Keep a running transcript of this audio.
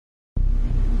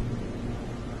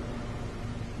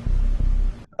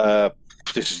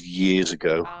This is years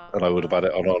ago, and I would have had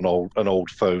it on an old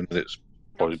phone, and it's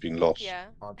probably been lost. Yeah.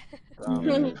 Oh,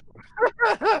 damn.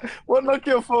 What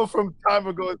Nokia phone from time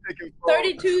ago is taking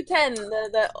 3210,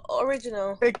 the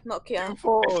original Nokia.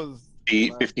 photos? The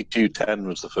 5210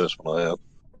 was the first one I had.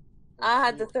 I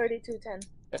had the 3210.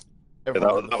 Yeah,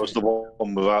 that was the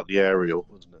one without the aerial,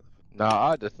 wasn't it? No,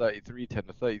 I had the 3310.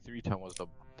 The 3310 was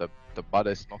the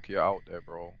baddest Nokia out there,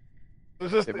 bro.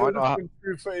 It's just It might not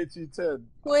 3210.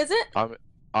 Who is it?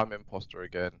 I'm imposter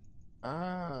again.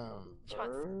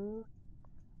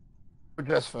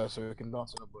 Dress first so we can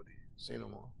dance on the body. Say no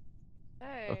more.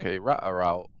 Oh. Okay, rat her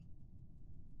out.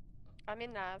 I'm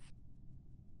in Nav.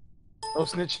 Don't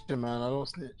snitch, man. I don't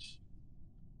snitch.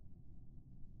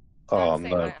 Oh Same,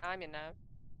 no! I'm in Nav.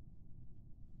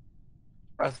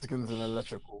 Africans and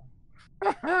electrical. I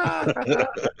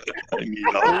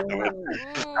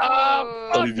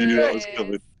knew that was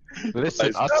coming.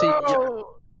 Listen, I see.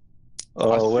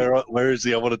 Oh, where is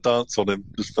he? I want to dance on him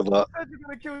just for that.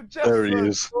 There he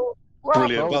is.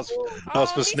 Brilliant. That's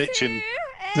for snitching.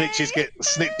 Snitches get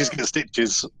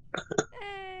stitches.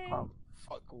 Fuck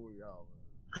all y'all.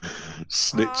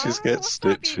 Snitches get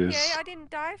stitches. Yeah, I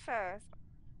didn't die first.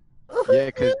 Yeah,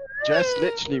 because Jess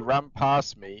literally ran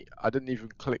past me. I didn't even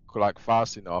click like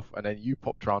fast enough, and then you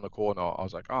popped around the corner. I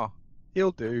was like, oh,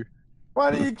 he'll do.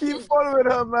 Why do you keep following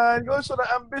her, man? Go show the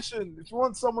ambition. If you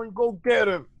want someone, go get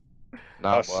him.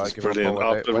 Nah, That's boy, I just give a brilliant.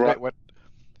 fuck.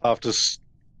 After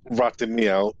ratting me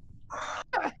out.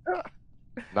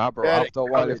 Nah, bro. Yeah, After a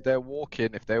while, if they're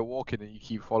walking and you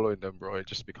keep following them, bro, it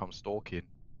just becomes stalking.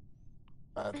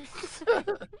 Oh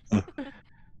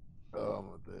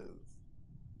my days.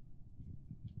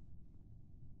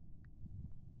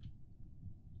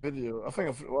 Video. I think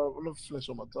I've finished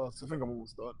all my tasks. I think I'm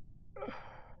almost done.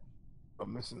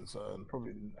 I'm missing something.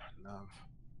 Probably Nav.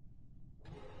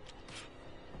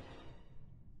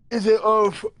 Is it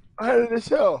off? How did it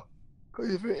tell?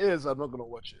 Because if it is, I'm not gonna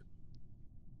watch it.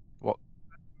 What?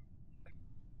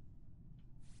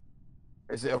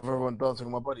 Is it everyone dancing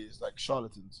on my body? It's like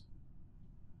charlatans.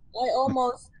 I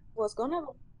almost was gonna.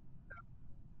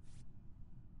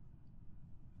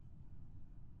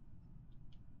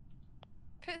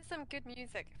 Put some good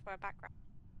music for a background.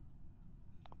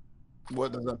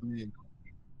 What does that mean?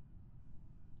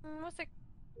 What's it?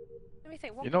 Let me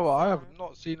think. You know what? I have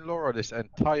not seen Laura this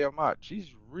entire match. She's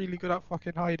really good at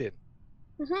fucking hiding.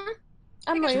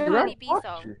 I'm not Like a even. Cardi B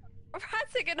song.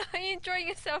 Ratigan, are you enjoying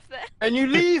yourself there? And you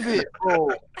leave it, bro.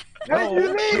 Why No, you she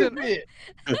leave didn't.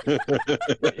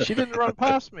 it? She didn't run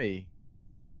past me.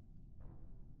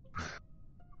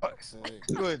 Fuck's sake.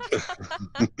 Good.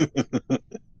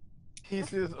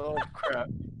 Pieces of crap.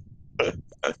 They've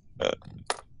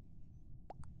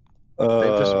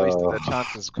just wasted their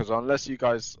chances because unless you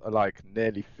guys are like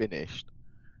nearly finished,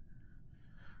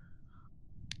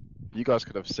 you guys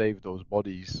could have saved those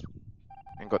bodies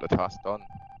and got the task done.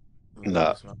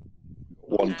 Nah.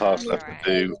 One task left alright.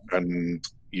 to do, and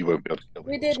you won't be able to kill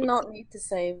me. We did not need to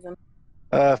save them.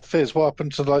 Fizz, what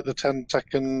happened to like the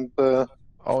 10-second? Oh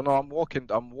no, I'm walking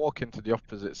to the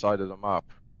opposite side of the map.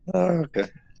 Okay.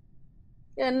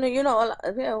 Yeah, no, you know,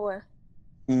 yeah, where?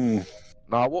 No,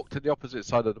 I walked to the opposite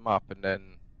side of the map and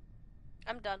then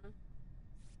I'm done.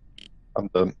 I'm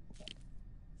done.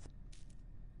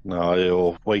 Now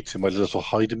you'll wait in my little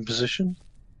hiding position.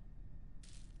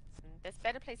 There's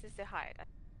better places to hide.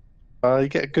 You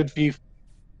get a good view.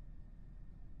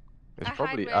 it's I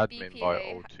probably hide where admin by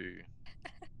BPA O2.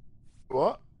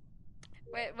 What?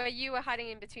 Where you were hiding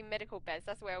in between medical beds.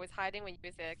 That's where I was hiding when you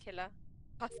was a killer.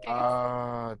 Husky.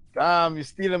 Damn, you're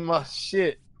stealing my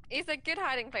shit. It's a good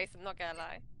hiding place, I'm not gonna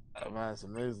lie. Oh, man, it's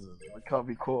amazing. We can't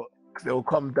be caught. Because they'll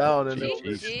come down and they'll...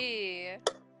 GG.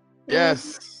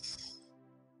 Yes.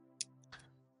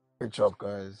 Good job,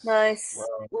 guys. Nice.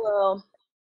 Wow. Well,